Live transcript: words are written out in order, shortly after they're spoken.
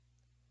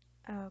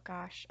Oh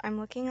gosh, I'm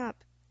looking up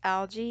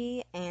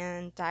algae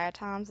and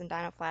diatoms and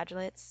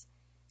dinoflagellates,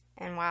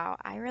 and wow,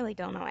 I really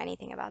don't know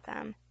anything about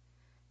them.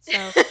 So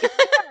if you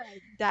are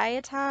a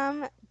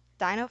diatom,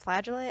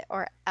 dinoflagellate,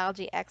 or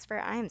algae expert,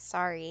 I am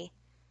sorry.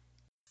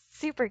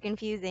 Super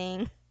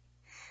confusing.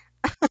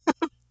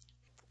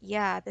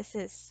 Yeah, this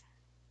is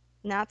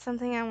not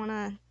something I want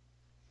to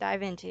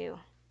dive into.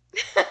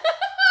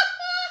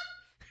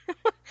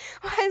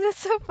 Why is it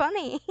so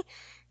funny?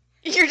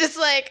 You're just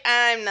like,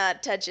 I'm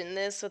not touching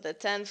this with a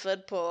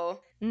 10-foot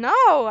pole. No,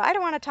 I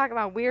don't want to talk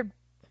about weird,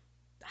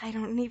 I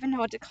don't even know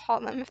what to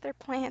call them if they're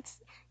plants.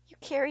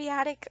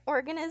 Eukaryotic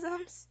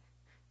organisms?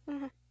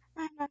 I'm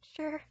not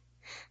sure.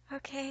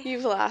 Okay.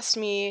 You've lost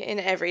me in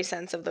every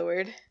sense of the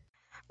word.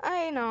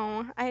 I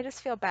know. I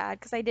just feel bad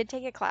because I did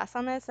take a class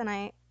on this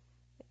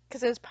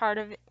because it was part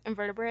of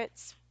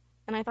invertebrates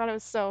and I thought it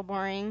was so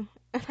boring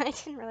and I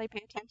didn't really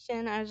pay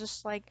attention. I was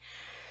just like,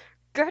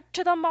 get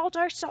to the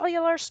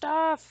multicellular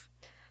stuff.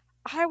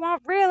 I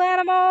want real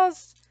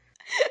animals.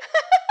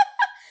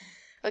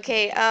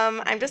 Okay,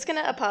 I'm just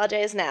gonna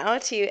apologize now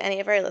to any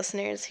of our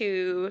listeners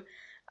who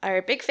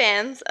are big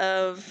fans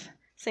of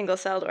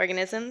single-celled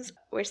organisms.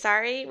 We're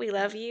sorry, we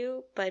love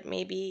you, but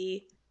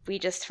maybe we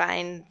just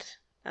find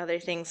other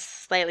things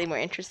slightly more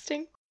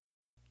interesting.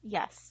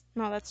 Yes.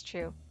 No, that's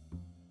true.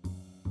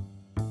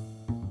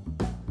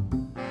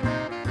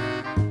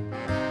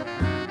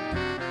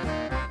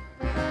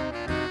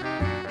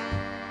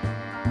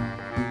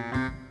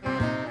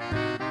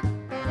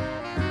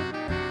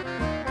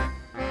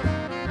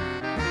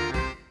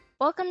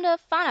 Welcome to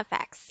Fauna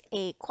Facts,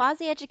 a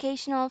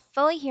quasi-educational,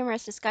 fully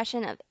humorous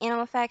discussion of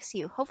animal facts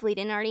you hopefully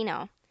didn't already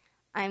know.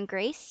 I'm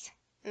Grace,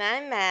 And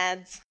I'm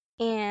Mads.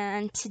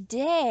 and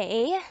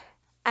today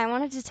I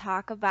wanted to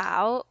talk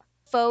about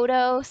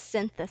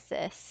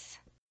photosynthesis.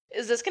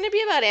 Is this gonna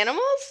be about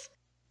animals?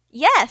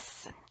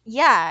 Yes.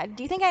 Yeah.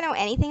 Do you think I know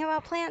anything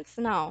about plants?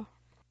 No.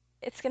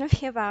 It's gonna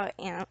be about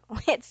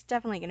it's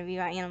definitely gonna be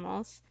about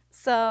animals.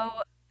 So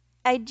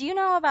I do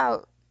know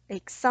about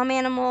like some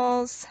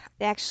animals,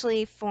 they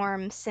actually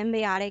form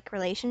symbiotic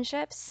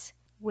relationships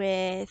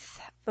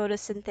with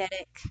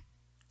photosynthetic.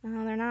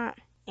 No, they're not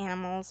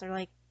animals, they're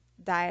like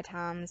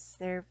diatoms.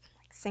 They're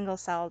like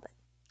single-celled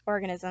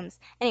organisms.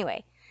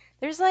 Anyway,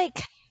 there's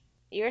like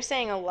You're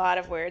saying a lot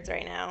of words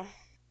right now.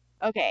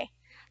 okay.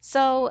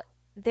 So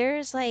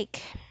there's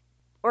like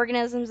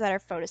organisms that are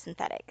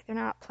photosynthetic. They're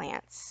not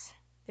plants.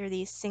 They're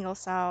these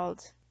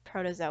single-celled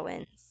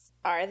protozoans.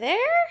 Are there?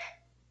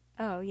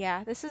 Oh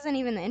yeah, this isn't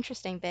even the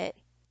interesting bit.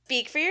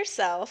 Speak for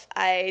yourself.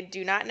 I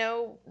do not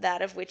know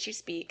that of which you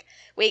speak.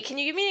 Wait, can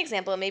you give me an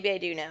example? Maybe I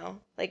do know.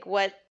 Like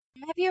what?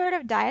 Have you heard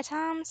of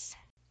diatoms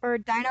or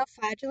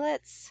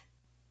dinoflagellates?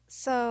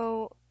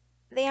 So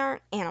they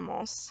aren't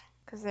animals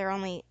because they're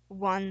only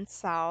one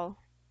cell.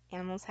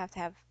 Animals have to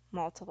have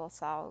multiple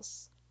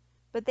cells.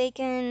 But they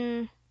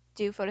can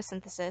do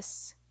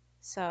photosynthesis.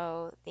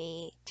 So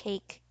they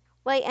take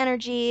light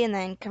energy and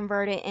then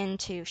convert it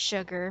into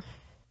sugar.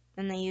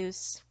 And they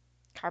use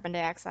carbon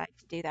dioxide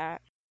to do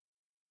that.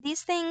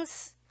 These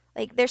things,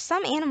 like there's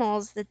some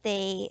animals that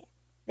they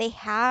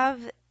have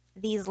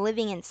these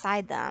living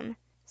inside them,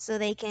 so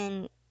they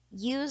can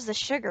use the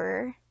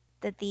sugar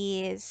that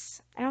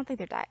these I don't think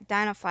they're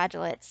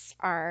dinoflagellates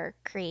are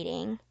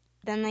creating.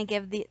 Then they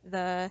give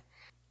the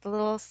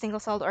little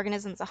single-celled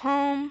organisms a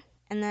home,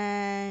 and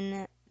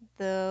then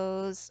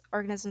those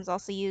organisms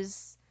also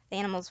use the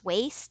animal's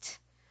waste.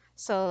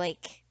 So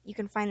like you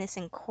can find this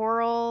in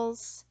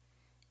corals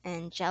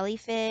and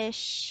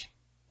jellyfish.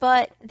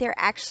 But there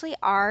actually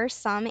are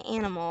some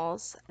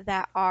animals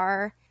that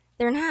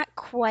they're not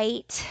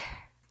quite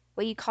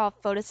what you call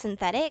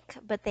photosynthetic,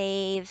 but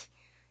they've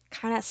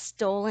kind of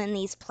stolen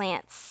these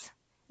plants'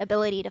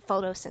 ability to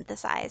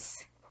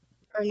photosynthesize.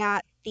 Or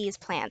not these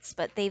plants,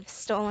 but they've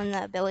stolen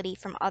the ability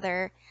from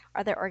other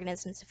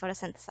organisms to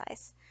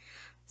photosynthesize.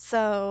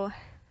 So,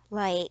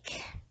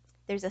 like,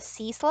 there's a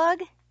sea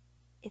slug.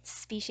 Its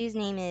species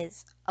name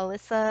is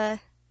Alyssa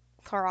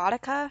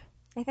chlorotica,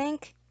 I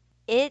think.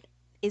 It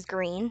is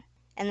green,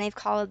 and they've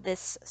called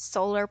this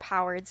solar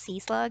powered sea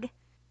slug.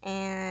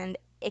 And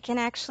it can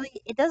actually,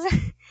 it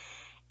doesn't,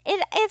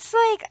 it's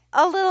like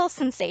a little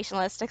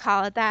sensationalist to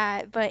call it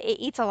that, but it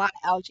eats a lot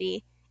of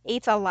algae. It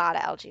eats a lot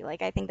of algae.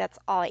 Like, I think that's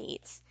all it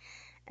eats.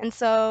 And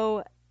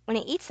so when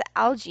it eats the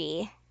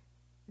algae,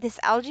 this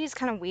algae is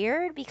kind of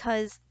weird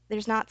because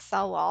there's not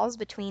cell walls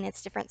between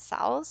its different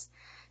cells.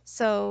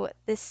 So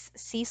this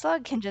sea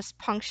slug can just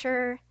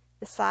puncture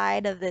the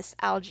side of this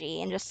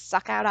algae and just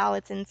suck out all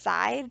its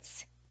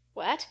insides.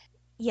 What?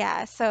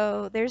 Yeah,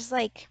 so there's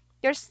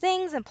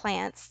things in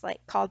plants like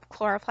called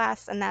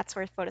chloroplasts, and that's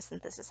where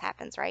photosynthesis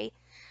happens, right?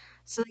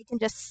 So they can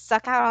just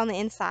suck out on the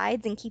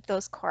insides and keep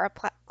those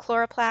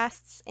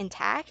chloroplasts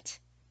intact,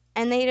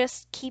 and they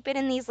just keep it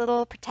in these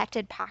little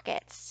protected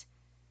pockets.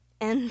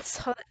 And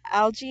so the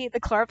algae, the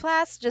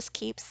chloroplast, just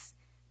keeps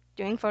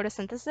doing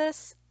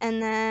photosynthesis,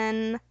 and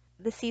then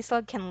the sea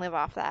slug can live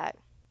off that.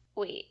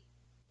 Wait.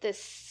 the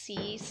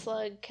sea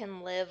slug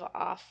can live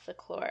off the It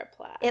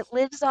chloroplast.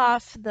 lives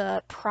off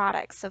the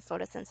products of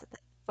photosynthesis.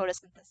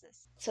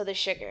 So the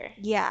sugar.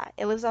 Yeah,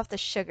 it lives off the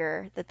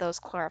sugar that those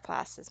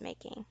chloroplasts is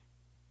making.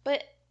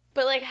 But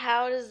but like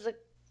how does the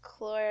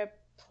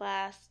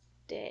chloroplast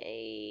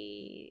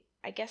stay,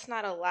 I guess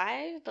not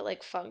alive, but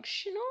like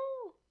functional?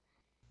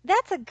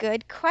 That's a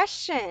good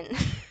question.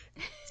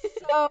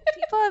 So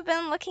people have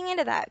been looking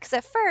into that because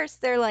at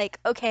first they're like,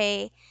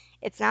 okay,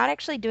 it's not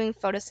actually doing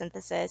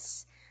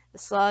photosynthesis. The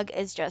slug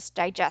is just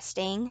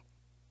digesting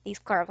these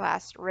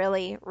chloroplasts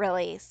really,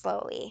 really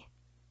slowly,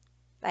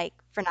 like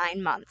for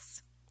 9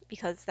 months,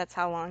 because that's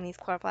how long these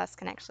chloroplasts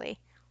can actually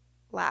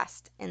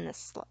last in the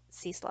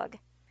sea slug.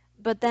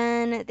 But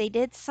then they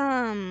did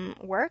some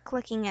work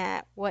looking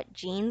at what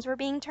genes were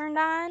being turned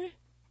on.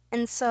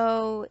 And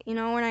so,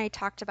 when I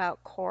talked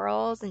about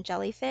corals and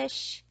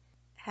jellyfish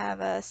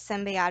have a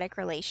symbiotic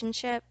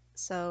relationship,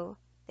 so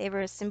they have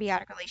a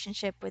symbiotic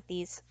relationship with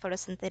these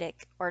photosynthetic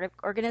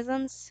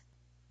organisms.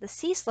 The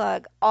sea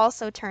slug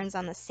also turns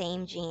on the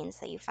same genes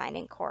that you find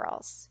in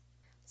corals.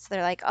 So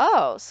they're like,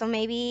 oh, so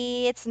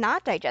maybe it's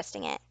not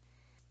digesting it.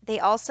 They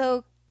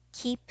also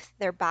keep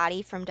their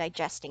body from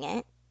digesting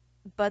it,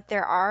 but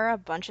there are a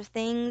bunch of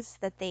things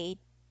that they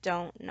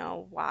don't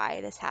know why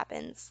this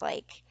happens.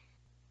 Like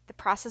the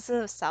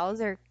processes of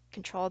cells are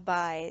controlled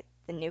by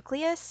the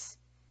nucleus,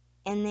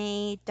 and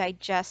they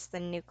digest the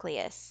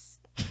nucleus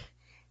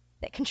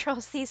that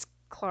controls these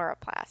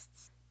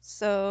chloroplasts.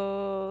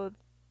 So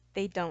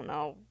they don't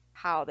know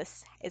how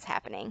this is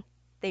happening.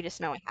 They just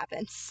know it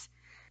happens.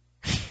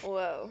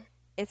 Whoa.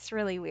 It's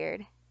really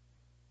weird.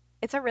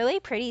 It's a really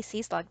pretty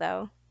sea slug,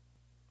 though.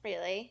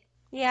 Really?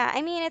 Yeah,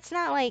 I mean, it's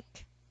not like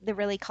the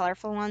really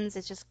colorful ones,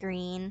 it's just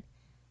green,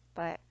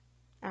 but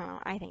I don't know,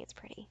 I think it's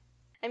pretty.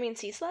 I mean,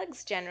 sea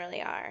slugs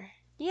generally are.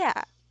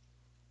 Yeah,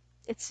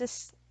 it's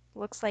just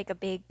looks like a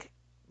big,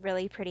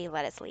 really pretty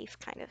lettuce leaf,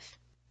 kind of.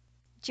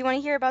 Do you want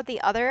to hear about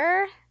the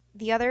other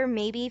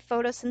maybe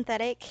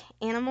photosynthetic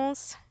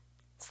animals?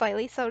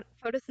 Slightly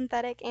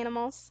photosynthetic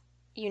animals?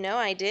 You know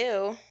I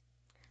do.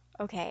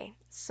 Okay,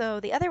 so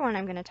the other one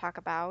I'm going to talk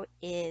about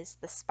is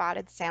the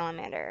spotted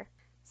salamander.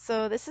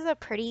 So this is a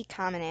pretty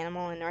common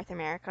animal in North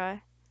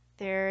America.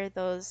 They're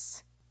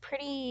those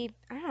pretty,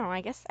 I don't know,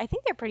 I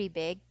think they're pretty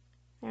big.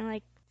 They're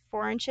like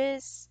 4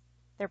 inches.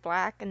 They're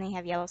black and they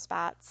have yellow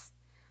spots.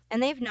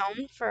 And they've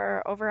known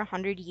for over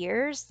 100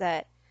 years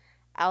that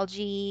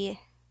algae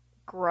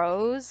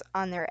grows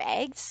on their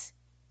eggs.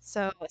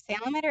 So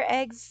salamander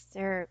eggs,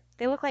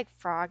 they look like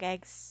frog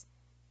eggs.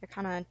 They're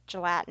kind of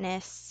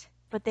gelatinous.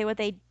 But what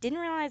they didn't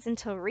realize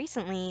until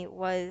recently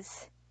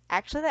was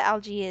actually the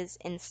algae is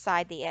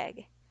inside the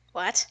egg.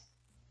 What?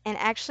 And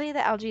actually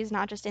the algae is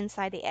not just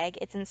inside the egg,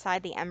 it's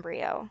inside the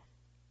embryo.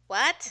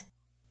 What?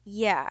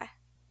 Yeah.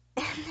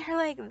 And they're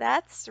like,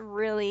 that's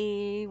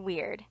really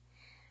weird.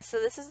 So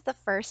this is the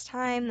first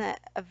time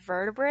that a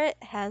vertebrate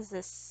has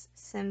this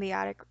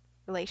symbiotic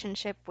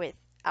relationship with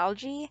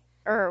algae,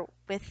 or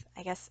with,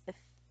 I guess, a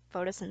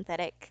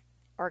photosynthetic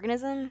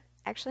organism.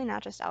 Actually,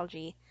 not just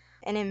algae.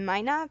 And it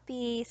might not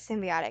be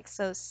symbiotic.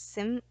 So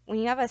when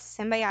you have a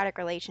symbiotic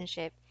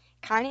relationship,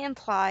 kind of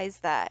implies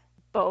that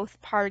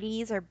both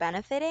parties are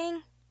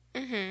benefiting,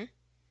 Mm-hmm.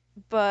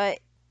 but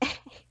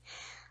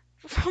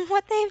from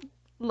what they've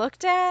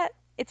looked at,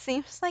 it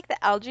seems like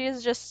the algae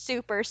is just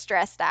super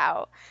stressed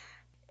out.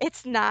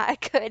 It's not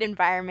a good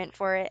environment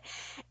for it.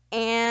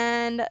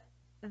 And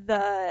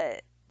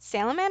the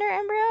salamander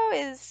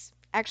embryo is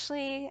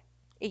actually,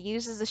 it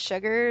uses the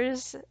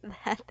sugars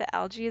that the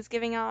algae is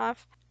giving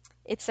off.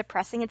 It's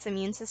suppressing its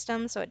immune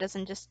system so it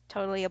doesn't just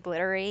totally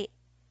obliterate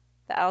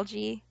the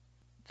algae.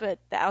 But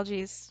the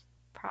algae is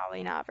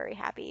probably not very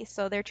happy.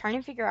 So they're trying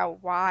to figure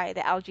out why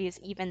the algae is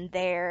even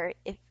there,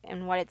 if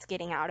and what it's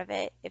getting out of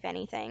it, if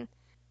anything.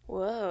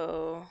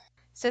 Whoa.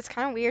 So it's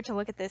kind of weird to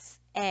look at this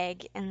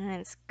egg and then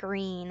it's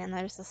green and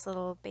there's this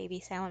little baby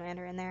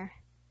salamander in there.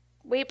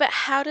 Wait, but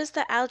how does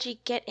the algae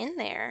get in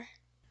there?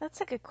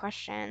 That's a good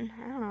question.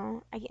 I don't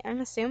know.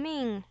 I'm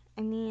assuming,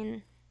 I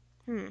mean,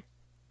 hmm.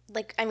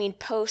 Like, I mean,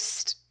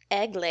 post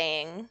egg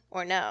laying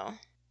or no?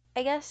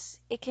 I guess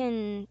it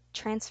can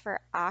transfer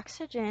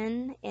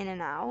oxygen in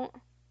and out.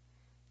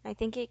 I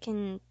think it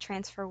can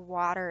transfer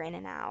water in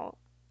and out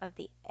of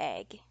the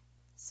egg.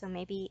 So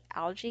maybe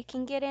algae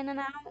can get in and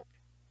out.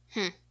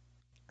 Hmm.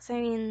 So,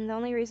 I mean, the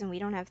only reason we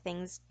don't have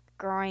things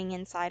growing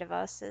inside of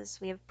us is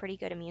we have pretty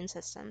good immune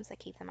systems that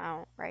keep them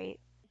out, right?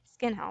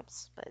 Skin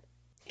helps, but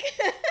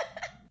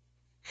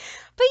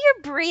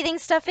you're breathing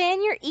stuff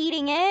in, you're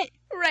eating it.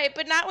 Right,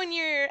 but not when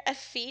you're a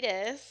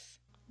fetus.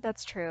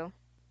 That's true.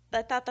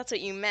 I thought that's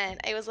what you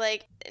meant. I was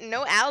like,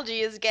 no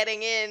algae is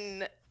getting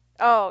in.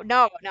 Oh,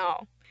 no,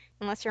 no.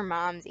 Unless your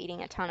mom's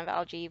eating a ton of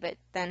algae, but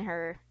then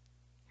her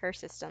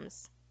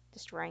system's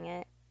destroying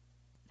it.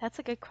 That's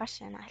a good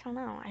question. I don't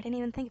know. I didn't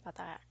even think about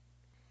that.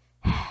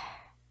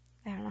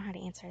 I don't know how to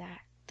answer that.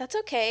 That's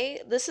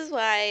okay. This is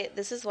why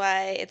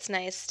it's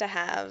nice to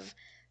have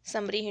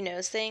somebody who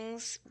knows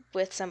things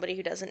with somebody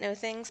who doesn't know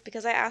things,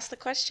 because I ask the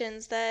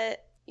questions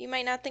that you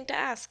might not think to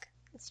ask.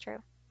 It's true.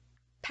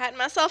 Patting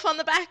myself on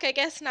the back, I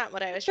guess. Not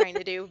what I was trying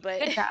to do, but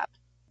Good job.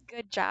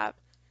 Good job.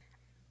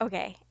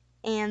 Okay.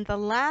 And the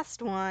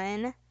last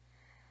one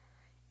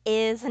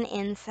is an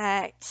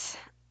insect.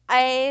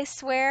 I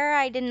swear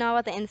I didn't know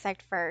about the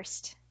insect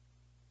first.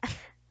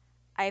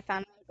 I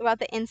found out about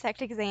the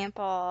insect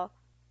example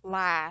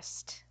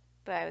last,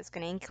 but I was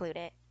going to include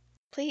it.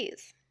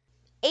 please.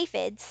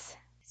 Aphids,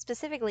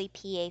 specifically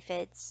pea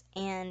aphids,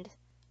 and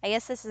I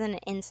guess this is an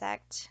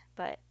insect,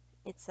 but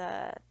it's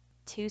a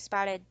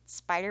two-spotted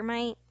spider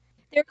mite.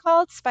 They're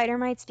called spider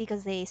mites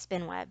because they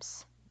spin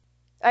webs.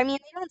 I mean,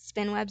 they don't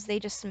spin webs, they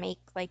just make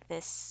like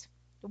this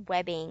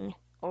webbing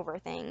over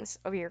things,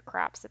 over your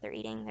crops that they're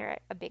eating. They're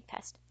a big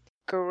pest.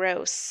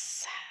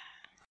 Gross.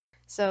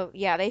 So,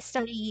 yeah, they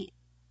study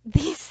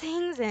these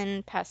things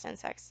in pest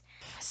insects.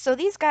 So,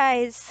 these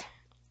guys,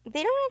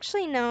 they don't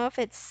actually know if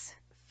it's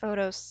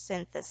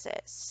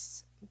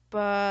photosynthesis,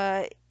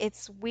 but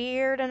it's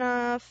weird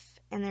enough,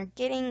 and they're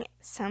getting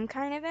some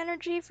kind of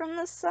energy from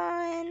the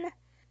sun.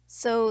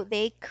 So,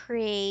 they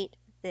create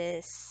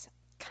this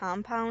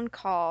compound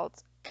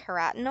called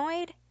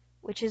carotenoid,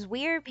 which is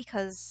weird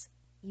because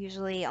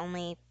usually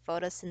only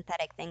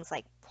photosynthetic things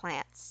like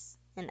plants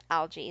and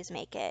algae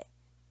make it.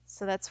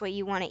 So that's what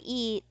you want to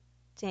eat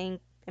to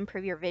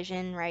improve your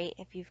vision, right?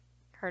 If you've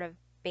heard of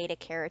beta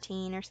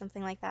carotene or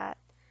something like that.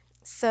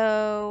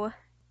 So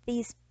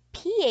these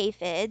pea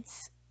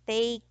aphids,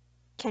 they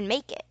can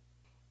make it.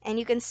 And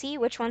you can see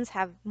which ones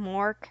have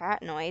more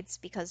carotenoids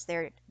because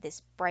they're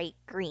this bright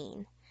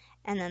green.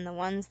 And then the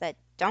ones that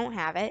don't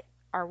have it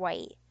are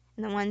white.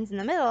 And the ones in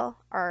the middle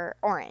are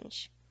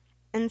orange.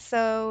 And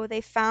so they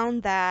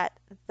found that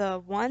the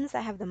ones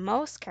that have the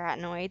most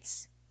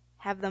carotenoids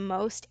have the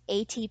most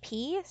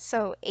ATP.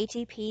 So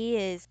ATP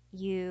is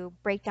you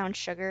break down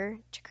sugar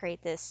to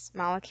create this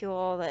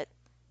molecule that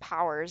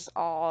powers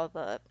all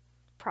the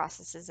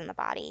processes in the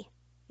body.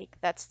 Like,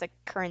 that's the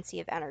currency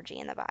of energy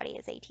in the body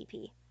is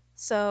ATP.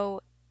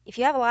 So if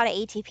you have a lot of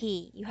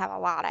ATP, you have a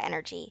lot of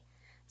energy.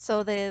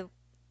 So the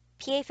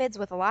pea aphids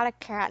with a lot of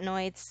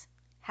carotenoids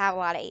have a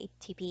lot of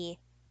ATP.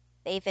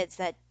 The aphids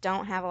that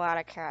don't have a lot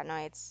of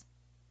carotenoids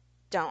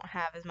don't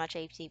have as much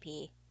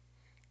ATP.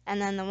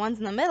 And then the ones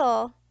in the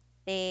middle,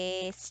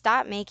 they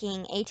stop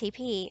making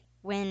ATP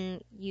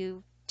when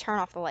you turn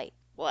off the light.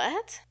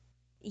 What?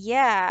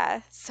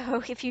 Yeah,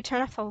 so if you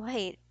turn off the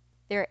light,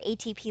 their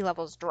ATP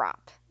levels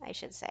drop, I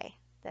should say.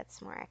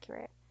 That's more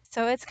accurate.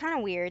 So it's kind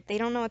of weird. They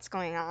don't know what's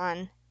going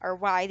on or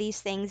why these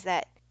things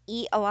that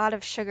eat a lot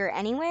of sugar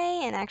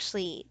anyway and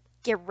actually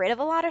get rid of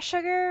a lot of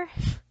sugar,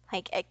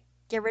 like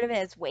get rid of it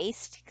as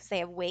waste because they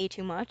have way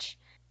too much,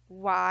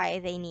 why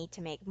they need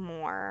to make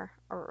more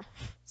or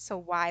so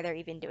why they're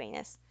even doing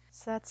this.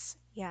 So that's,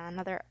 yeah,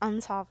 another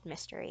unsolved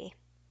mystery.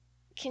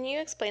 Can you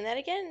explain that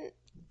again?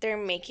 They're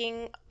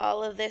making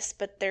all of this,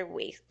 but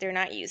they're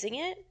not using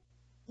it?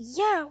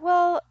 Yeah,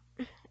 well,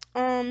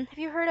 have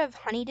you heard of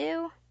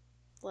honeydew?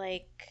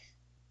 Like,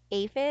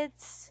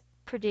 Aphids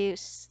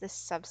produce this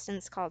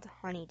substance called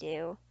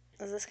honeydew.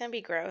 is this gonna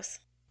be gross?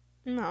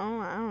 No,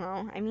 I don't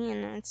know. I mean,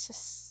 it's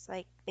just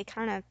like they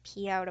kind of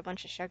pee out a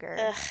bunch of sugar.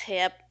 Ugh,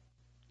 yep.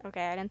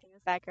 Okay, I didn't think it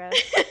was that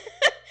gross.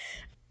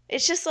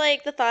 It's just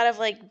like the thought of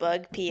like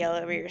bug pee all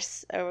over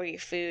over your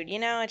food, you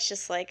know? It's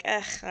just like,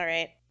 ugh, all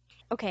right.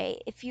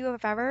 Okay, if you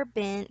have ever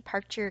been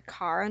parked your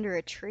car under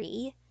a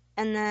tree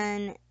and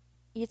then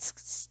it's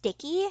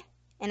sticky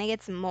and it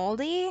gets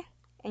moldy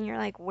and you're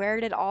like, where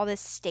did all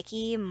this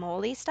sticky,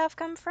 moldy stuff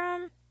come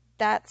from?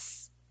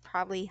 That's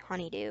probably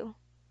honeydew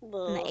and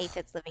the Ugh.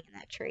 aphids living in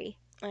that tree.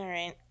 All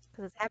right.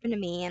 Because it's happened to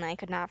me and I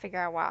could not figure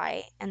out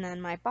why. And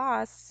then my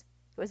boss,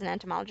 who was an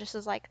entomologist,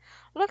 was like,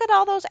 look at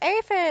all those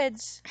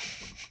aphids!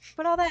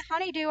 Put all that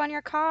honeydew on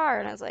your car.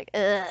 And I was like,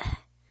 ugh,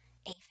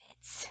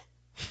 aphids.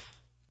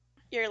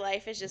 Your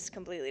life is just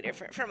completely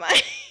different from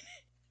mine.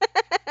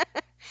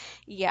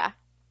 Yeah.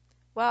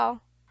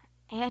 Well,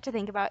 I had to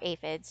think about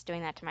aphids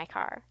doing that to my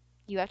car.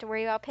 You have to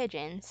worry about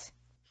pigeons.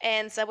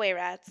 And subway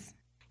rats.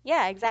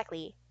 Yeah,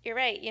 exactly. You're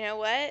right. You know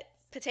what?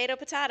 Potato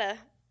patata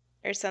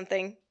or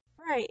something.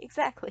 Right,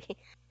 exactly.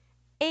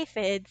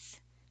 Aphids.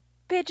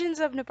 Pigeons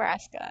of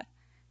Nebraska.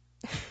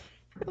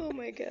 Oh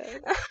my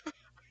god.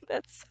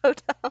 That's so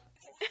dumb.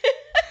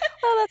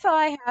 Well, that's all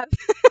I have.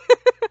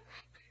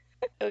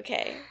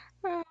 Okay.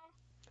 Oh,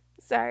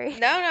 sorry.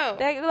 No, no.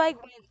 That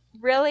like went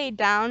really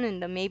down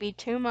into maybe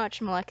too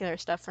much molecular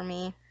stuff for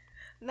me.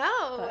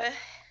 No. But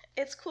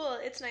It's cool.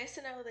 It's nice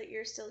to know that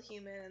you're still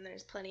human and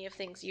there's plenty of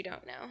things you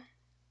don't know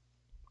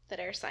that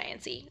are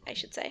sciency, I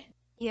should say.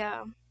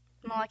 yeah,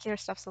 molecular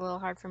stuff's a little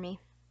hard for me.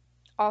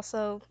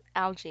 Also,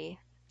 algae,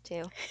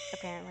 too,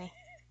 apparently.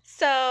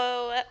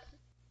 So,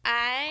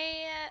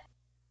 I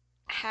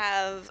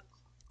have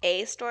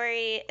a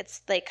story.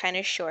 It's like kind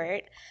of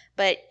short,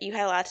 but you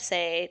had a lot to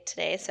say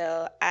today,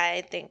 so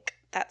I think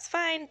that's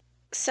fine.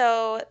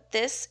 So,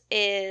 this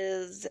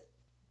is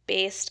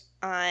based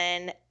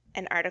on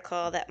an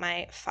article that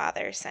my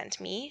father sent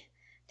me.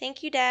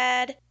 Thank you,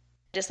 Dad.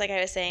 Just like I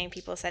was saying,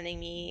 people sending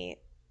me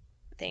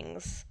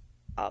things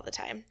all the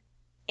time.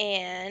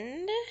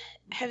 And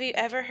have you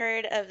ever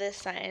heard of this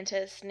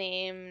scientist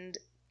named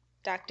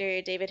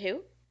Dr. David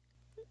Who?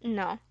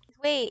 No.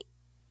 Wait,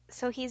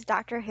 so he's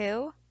Doctor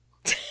Who?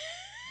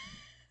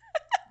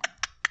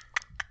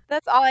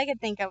 That's all I could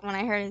think of when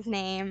I heard his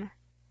name.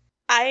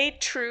 I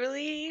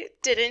truly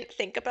didn't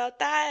think about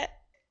that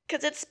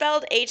because it's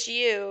spelled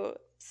HU.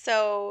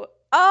 So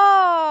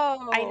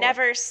I Oh!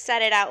 never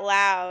said it out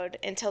loud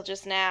until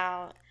just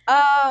now.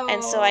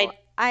 And so Oh, I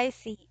I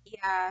see.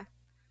 Yeah.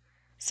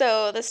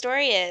 so the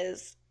story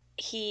is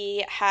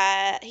he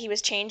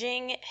was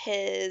changing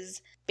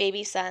his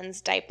baby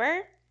son's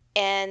diaper,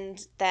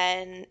 and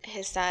then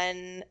his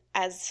son,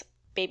 as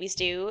babies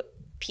do,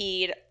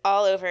 peed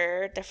all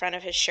over the front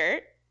of his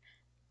shirt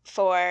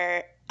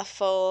for a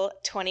full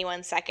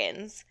 21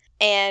 seconds.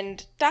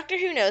 And Doctor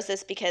Who knows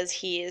this because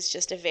he is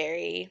just a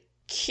very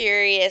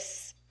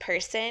curious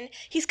person.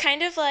 He's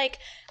kind of like,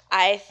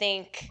 I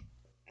think,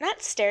 not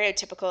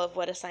stereotypical of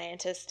what a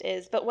scientist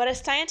is, but what a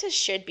scientist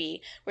should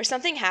be, where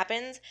something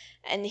happens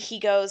and he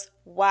goes,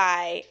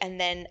 why?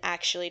 And then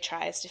actually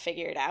tries to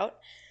figure it out.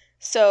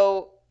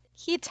 So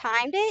He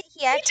timed it? He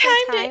he actually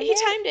timed it. timed He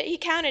it? timed it. He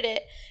counted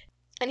it.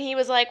 And he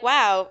was like,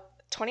 wow,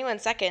 21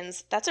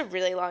 seconds, that's a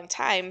really long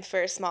time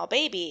for a small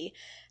baby.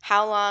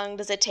 How long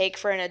does it take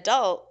for an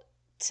adult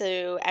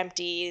to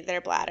empty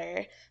their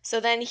bladder? So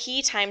then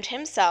he timed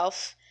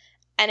himself,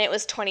 and it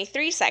was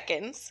 23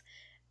 seconds.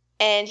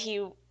 And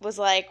he was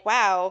like,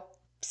 wow,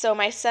 so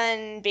my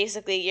son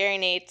basically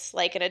urinates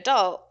like an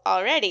adult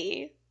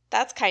already.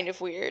 That's kind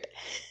of weird.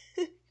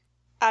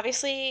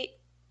 Obviously,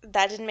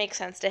 that didn't make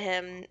sense to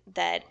him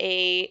that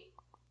a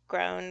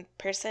grown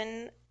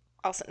person,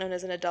 also known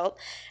as an adult,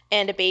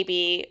 and a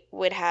baby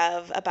would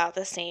have about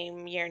the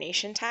same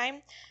urination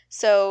time.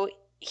 So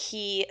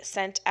he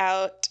sent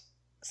out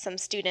some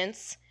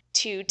students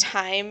to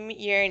time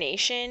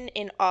urination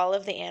in all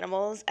of the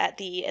animals at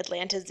the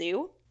Atlanta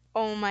Zoo.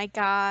 Oh my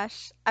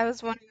gosh. I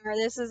was wondering where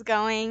this is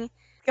going.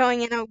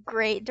 Going in a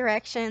great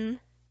direction.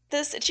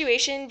 The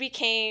situation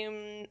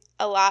became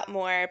a lot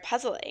more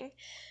puzzling.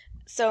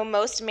 So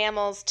most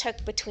mammals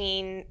took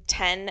between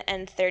 10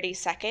 and 30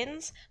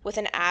 seconds, with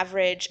an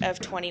average of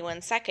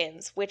 21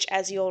 seconds, which,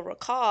 as you'll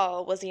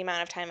recall, was the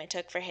amount of time it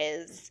took for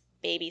his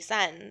baby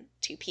son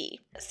to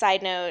pee.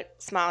 Side note,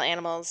 small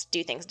animals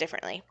do things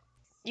differently.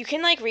 You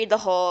can read the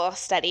whole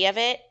study of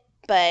it,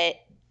 but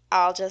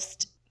I'll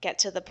just get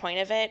to the point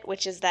of it,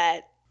 which is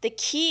that the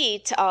key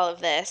to all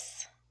of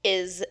this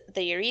is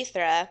the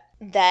urethra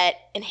that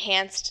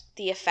enhanced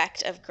the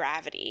effect of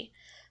gravity.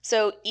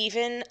 So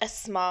even a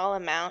small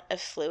amount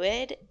of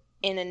fluid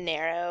in a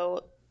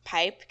narrow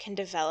pipe can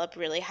develop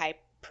really high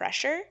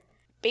pressure.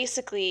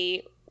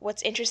 Basically,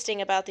 what's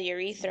interesting about the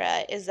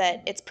urethra is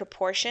that its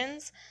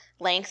proportions,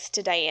 length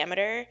to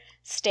diameter,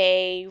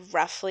 stay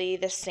roughly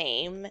the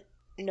same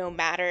no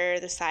matter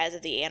the size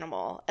of the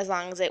animal, as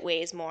long as it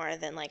weighs more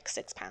than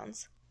 6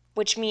 pounds.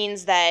 Which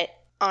means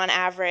that on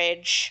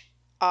average,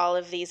 all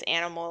of these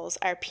animals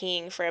are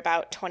peeing for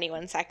about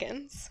 21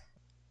 seconds.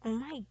 Oh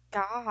my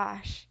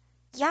gosh.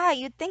 Yeah,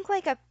 you'd think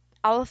like a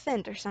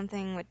elephant or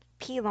something would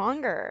pee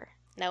longer.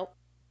 Nope.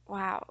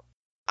 Wow.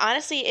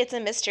 Honestly, it's a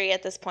mystery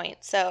at this point.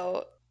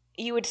 So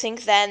you would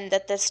think then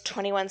that this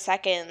 21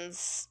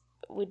 seconds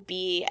would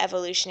be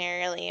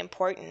evolutionarily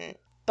important,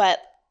 but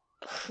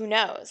who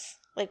knows?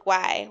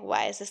 Why?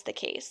 Why is this the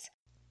case?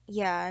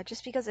 Yeah,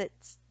 just because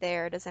it's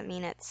there doesn't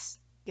mean it's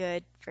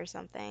good for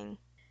something.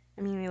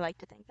 I mean, we like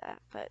to think that,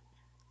 but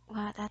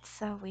wow, that's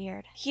so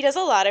weird. He does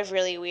a lot of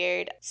really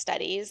weird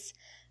studies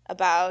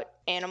about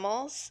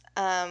animals,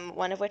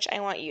 one of which I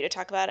want you to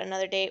talk about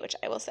another date, which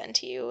I will send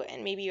to you,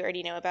 and maybe you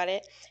already know about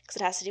it because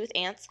it has to do with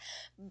ants.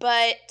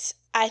 But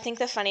I think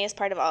the funniest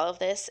part of all of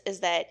this is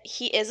that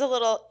he's a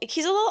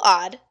little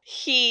odd.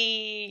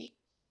 He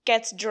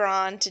gets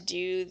drawn to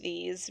do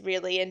these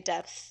really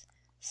in-depth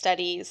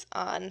studies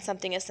on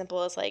something as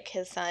simple as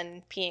his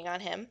son peeing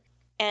on him.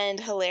 And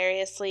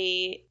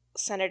hilariously,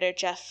 Senator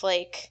Jeff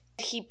Flake,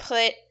 he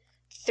put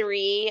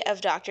 3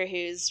 of Doctor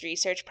Who's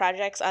research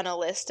projects on a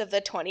list of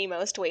the 20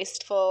 most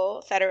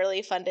wasteful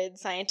federally funded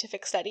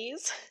scientific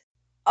studies.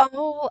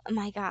 Oh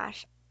my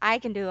gosh, I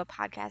can do a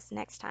podcast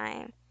next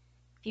time.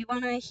 If you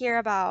want to hear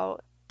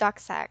about duck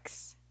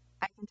sex,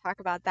 I can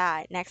talk about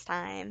that next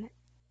time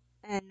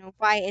and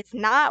why it's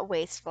not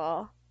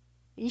wasteful.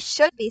 You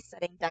should be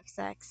studying duck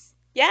sex.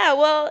 Yeah,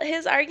 well,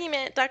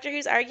 Doctor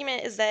Who's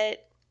argument is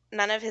that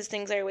none of his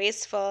things are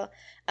wasteful.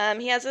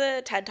 He has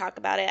a TED talk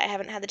about it. I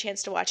haven't had the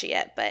chance to watch it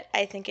yet, but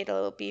I think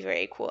it'll be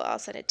very cool. I'll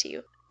send it to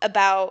you.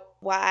 About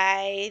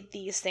why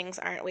these things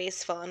aren't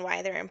wasteful and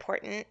why they're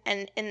important.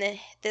 And in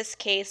this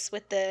case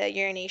with the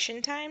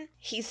urination time,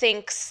 he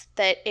thinks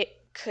that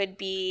it could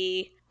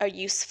be a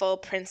useful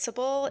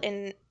principle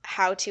in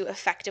how to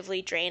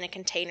effectively drain a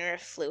container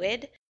of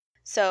fluid.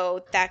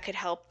 So that could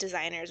help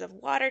designers of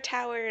water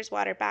towers,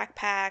 water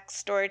backpacks,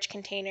 storage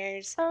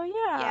containers. Oh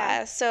yeah.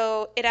 Yeah,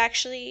 so it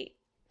actually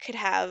could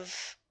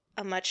have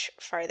a much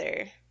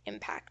farther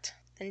impact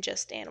than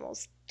just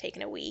animals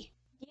taking a wee.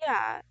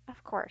 Yeah,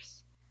 of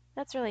course.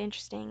 That's really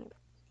interesting.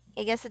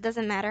 I guess it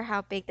doesn't matter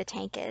how big the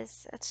tank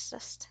is. It's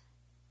just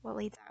what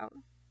leads out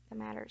that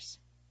matters.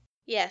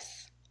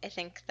 Yes, I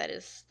think that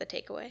is the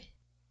takeaway.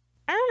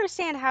 I don't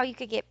understand how you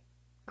could get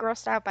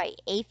grossed out by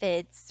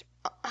aphids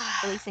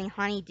releasing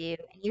honeydew,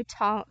 and you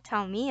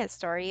tell me a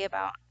story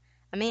about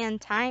a man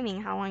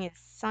timing how long his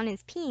son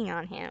is peeing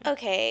on him.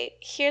 Okay,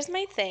 here's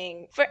my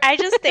thing. I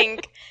just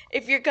think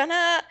if you're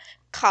gonna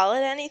call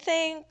it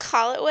anything,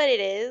 call it what it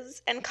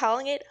is, and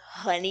calling it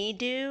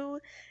honeydew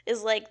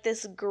is like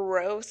this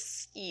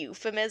gross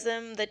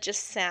euphemism that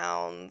just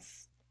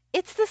sounds.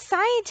 It's the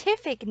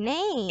scientific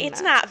name.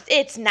 It's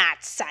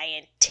not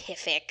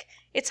scientific.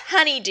 It's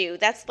honeydew.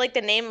 That's like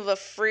the name of a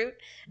fruit,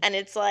 and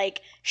it's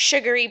like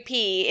sugary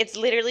pea. It's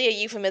literally a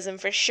euphemism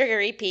for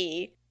sugary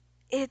pea.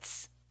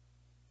 It's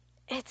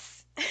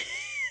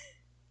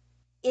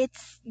it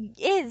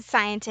is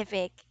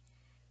scientific.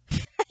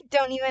 I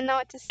don't even know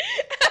what to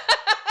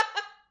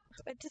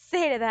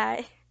say to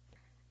that.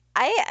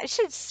 I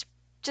should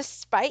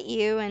just spite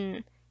you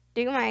and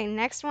do my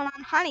next one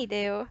on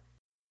honeydew.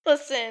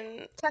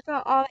 Listen, Talk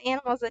about all the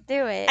animals that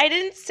do it. I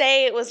didn't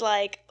say it was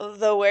like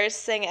the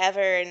worst thing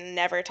ever and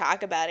never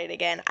talk about it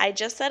again. I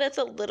just said it's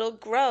a little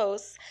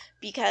gross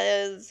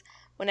because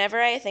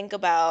whenever I think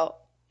about,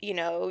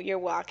 you're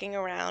walking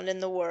around in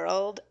the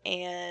world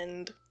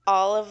and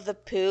all of the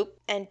poop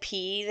and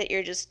pee that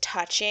you're just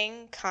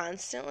touching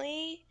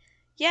constantly,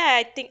 yeah,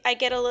 I think I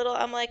get a little,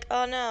 I'm like,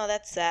 oh no,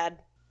 that's sad.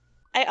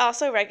 I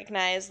also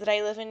recognize that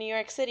I live in New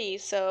York City,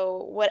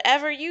 so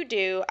whatever you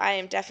do, I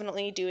am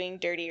definitely doing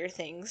dirtier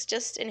things,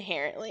 just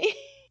inherently.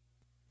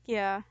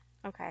 Yeah,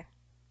 okay.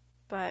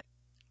 But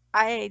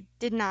I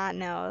did not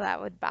know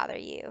that would bother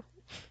you.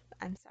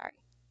 I'm sorry.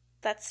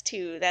 That's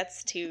too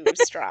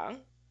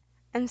strong.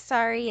 I'm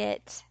sorry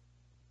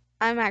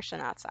I'm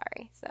actually not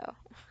sorry, so.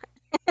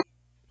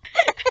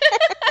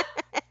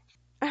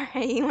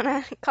 Alright, you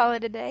wanna call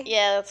it a day?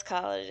 Yeah, let's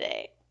call it a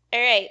day. All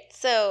right,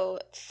 so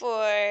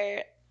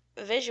for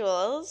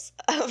visuals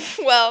of,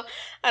 well,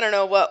 I don't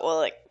know what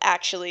we'll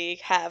actually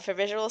have for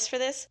visuals for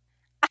this.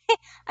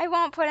 I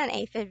won't put an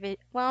aphid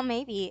well,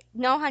 maybe.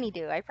 No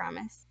honeydew, I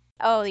promise.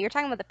 Oh, you're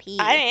talking about the pea.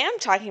 I am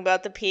talking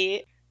about the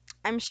pee.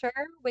 I'm sure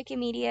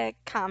Wikimedia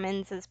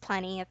Commons has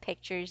plenty of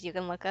pictures you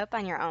can look up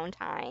on your own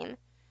time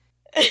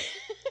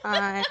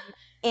on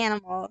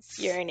animals.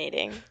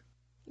 Urinating.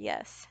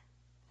 Yes.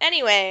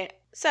 Anyway,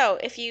 so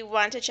if you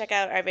want to check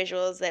out our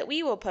visuals that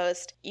we will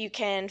post, you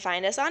can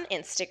find us on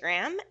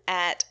Instagram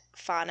at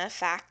Fauna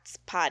Facts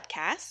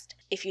Podcast.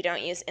 If you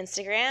don't use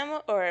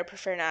Instagram or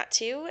prefer not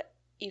to,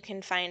 you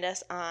can find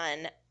us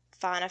on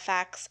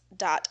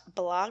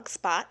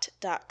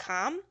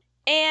faunafacts.blogspot.com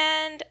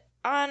and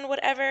on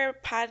whatever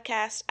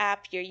podcast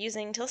app you're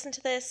using to listen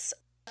to this.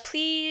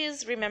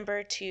 Please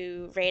remember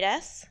to rate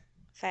us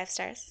 5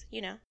 stars,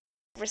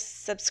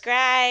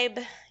 subscribe.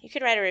 You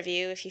could write a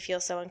review if you feel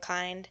so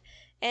inclined.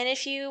 And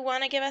if you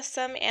want to give us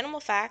some animal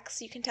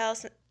facts, you can tell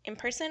us in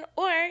person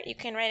or you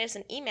can write us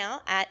an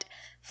email at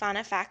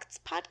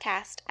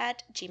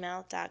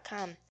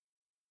faunafactspodcast@gmail.com.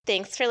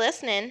 Thanks for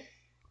listening.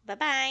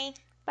 Bye-bye.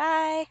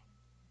 Bye.